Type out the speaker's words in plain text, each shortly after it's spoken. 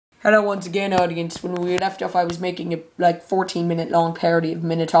Hello once again, audience. When we left off, I was making a 14-minute long parody of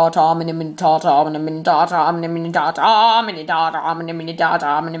Minotauta, Minotauta, Minotauta, Minotauta, Minotauta,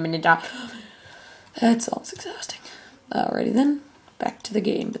 Minotauta, Minotauta. That sounds exhausting. Alrighty then, back to the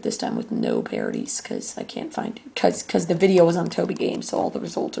game, but this time with no parodies, because I can't find it. Because the video was on Toby Games, so all the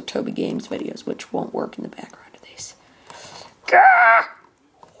results are Toby Games videos, which won't work in the background of these. Gah!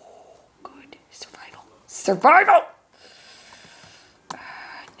 Good. Survival. Survival!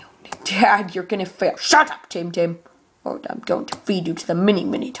 Dad, you're gonna fail. Shut up, Tim. Or I'm going to feed you to the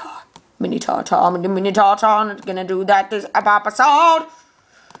Minotaur. Minotaur, I'm not gonna do that this episode.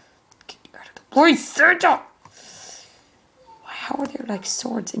 Please, Santa. How are there like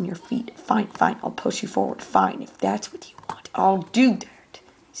swords in your feet? Fine, I'll push you forward. Fine, if that's what you want, I'll do that.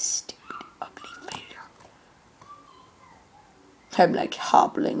 Stupid, ugly failure. I'm like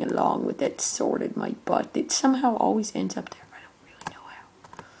hobbling along with that sword in my butt. It somehow always ends up there.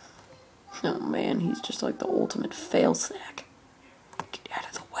 Oh man, he's just like the ultimate fail sack. Get out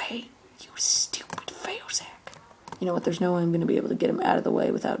of the way, you stupid fail sack. You know what, there's no way I'm going to be able to get him out of the way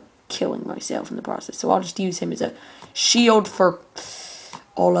without killing myself in the process. So I'll just use him as a shield for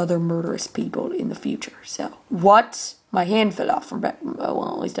all other murderous people in the future. So, what? My hand fell off from back. Oh,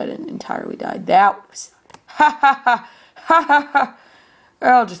 well, at least I didn't entirely die. That was... Ha ha ha! Ha ha ha!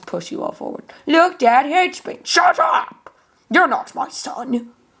 I'll just push you all forward. Look, Dad hates me. Shut up! You're not my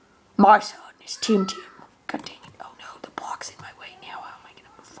son. My son is Tim. God dang it. Oh no, the block's in my way now. How am I going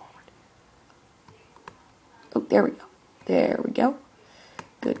to move forward? Oh, there we go. There we go.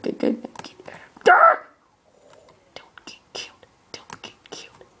 Good. Don't get killed. Don't get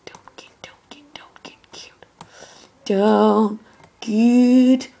killed. Don't get killed. Don't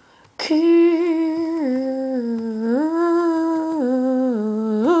get killed.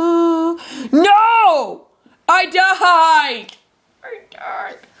 No! I died!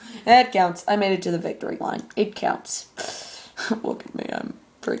 That counts. I made it to the victory line. It counts. Look at me. I'm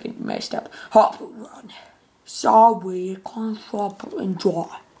freaking messed up. Hop and run. Sorry, can't stop and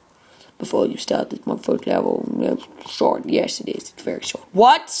draw. Before you start, this my first level. Short. Yes, it is. It's very short.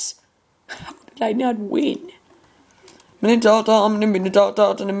 What? How did I not win?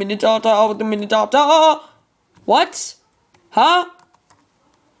 What? Huh?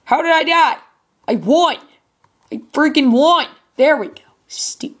 How did I die? I won. I freaking won. There we go.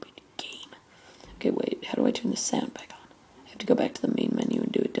 Stupid game. Okay, wait. How do I turn the sound back on? I have to go back to the main menu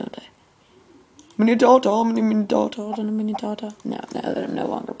and do it, don't I? Minotauta. No, now that I'm no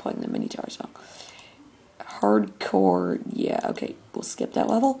longer playing the Minotaur song. Hardcore. Yeah, okay. We'll skip that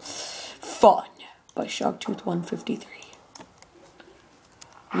level. Fun by Shocktooth 153.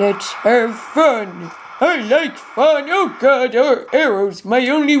 Let's have fun. I like fun. Oh god, arrows, my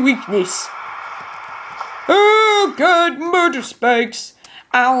only weakness. Oh god, murder spikes.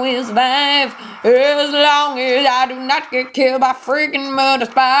 I will survive as long as I do not get killed by freaking murder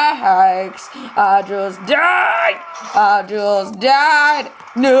spikes. I just died.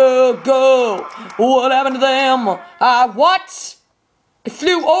 No, go. What happened to them? What? I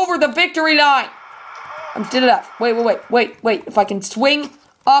flew over the victory line. I'm still alive. Wait. If I can swing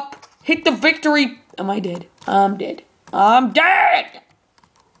up, hit the victory. Am I dead? I'm dead.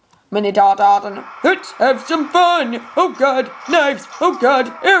 Let's have some fun! Oh god, knives! Oh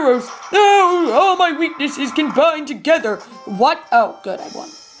god, arrows! No! All my weaknesses combined together! What? Oh, good, I won.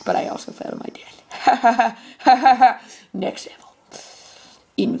 But I also failed my death. Ha ha ha. Next level.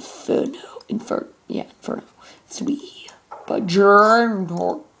 Inferno. Inferno. 3.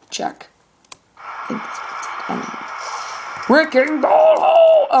 Bajern. Check. I think that's what it said. I don't know. Wrecking ball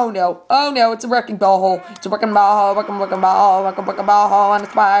hole! Oh no, it's a wrecking ball hole. It's a wrecking ball hole, wrecking ball hole, and a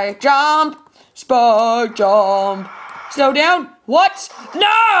spike jump. Slow down? What?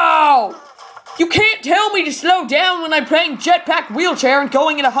 No! You can't tell me to slow down when I'm playing jetpack wheelchair and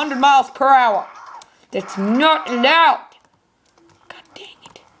going at 100 miles per hour. That's not allowed. God dang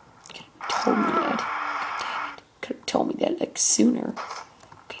it. You could have told me that. God dang it. Could have told me that like sooner.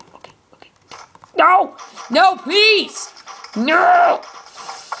 Okay. No, please! No!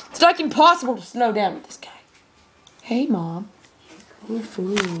 It's like impossible to slow down with this guy. Hey, Mom. Ooh,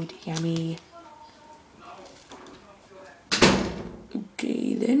 food. Yummy.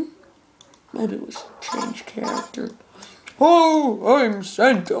 Okay, then. Maybe we should change character. Oh, I'm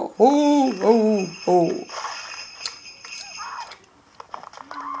Santa. Oh.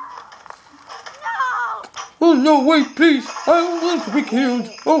 Oh, no, wait, please. I don't want to be killed.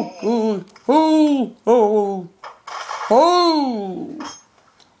 Oh, God. Oh.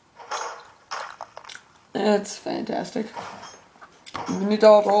 That's fantastic.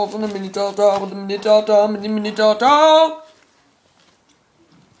 Minotauta.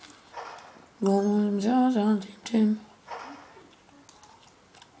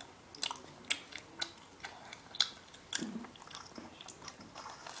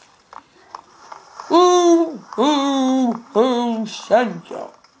 Oh, Santa.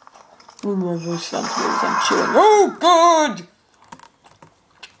 Whenever Santa is, I'm chewing. Oh, God!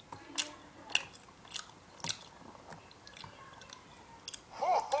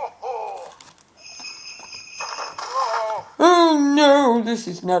 Oh, no, this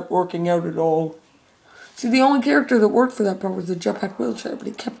is not working out at all. See, the only character that worked for that part was the Jetpack Wheelchair, but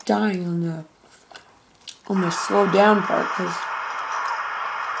he kept dying on the slow down part, because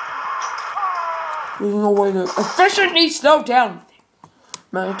there's no way to efficiently slow down.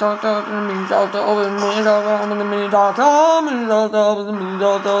 There's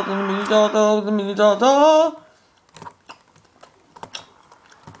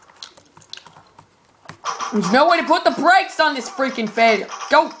no way to put the brakes on this freaking failure.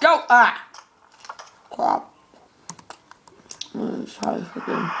 Go, go, ah! Crap. Let's try this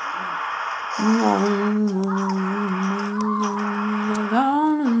again.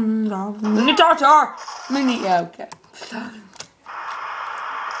 Mini tartar! Mini, yeah, okay.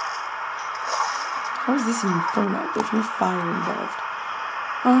 How is this an inferno? There's no fire involved.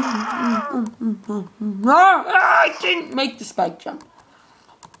 I didn't make the spike jump.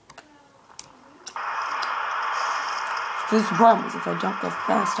 This problem is if I jump go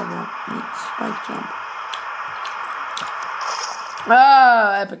fast, I won't make the spike jump.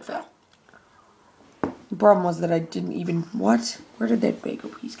 Ah, epic fail. The problem was that I didn't even... What? Where did that bagel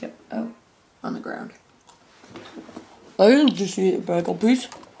piece go? Oh, on the ground. I didn't just eat a bagel piece.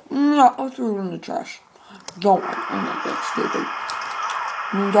 No, I threw it in the trash. Don't worry, I'm not that stupid.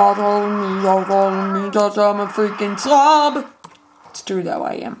 I'm a freaking slob. It's true though,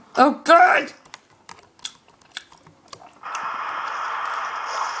 I am. Oh, God!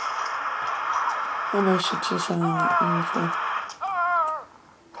 Maybe I should just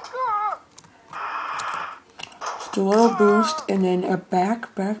just a little boost and then a back.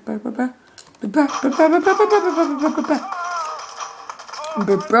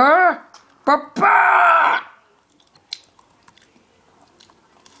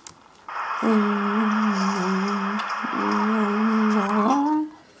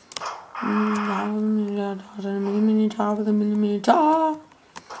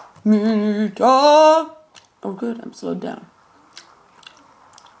 Oh good, I'm slowed down.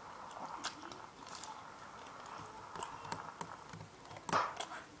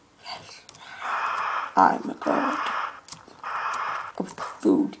 Yes. I'm a god of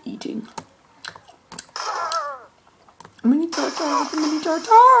food eating. Mini tartar with the mini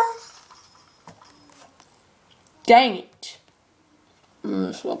tartar. Dang it.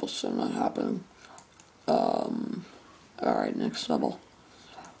 This level's still not happening. Alright, next level.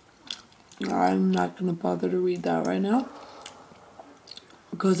 I'm not gonna bother to read that right now.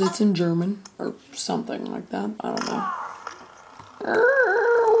 Because it's in German, or something like that. I don't know.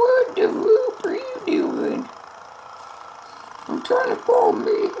 What the whoop are you doing? I'm trying to call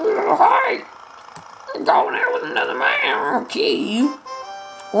me. Hi! I'm going out with another man. Okay.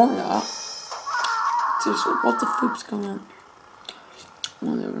 Or not. Seriously, what the foop's going on?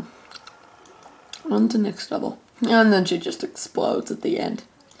 Whatever. On to next level. And then she just explodes at the end.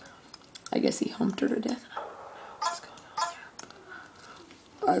 I guess he humped her to death. What's going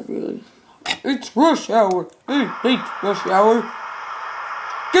on here? I really... It's rush hour. I hate rush hour.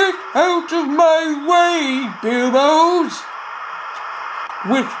 Get out of my way, Bilbos!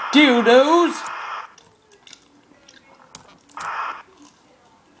 With dildos!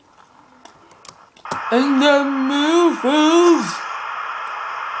 And the moofos!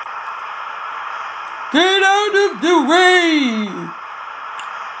 Get out of the way!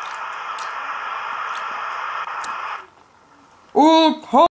 Or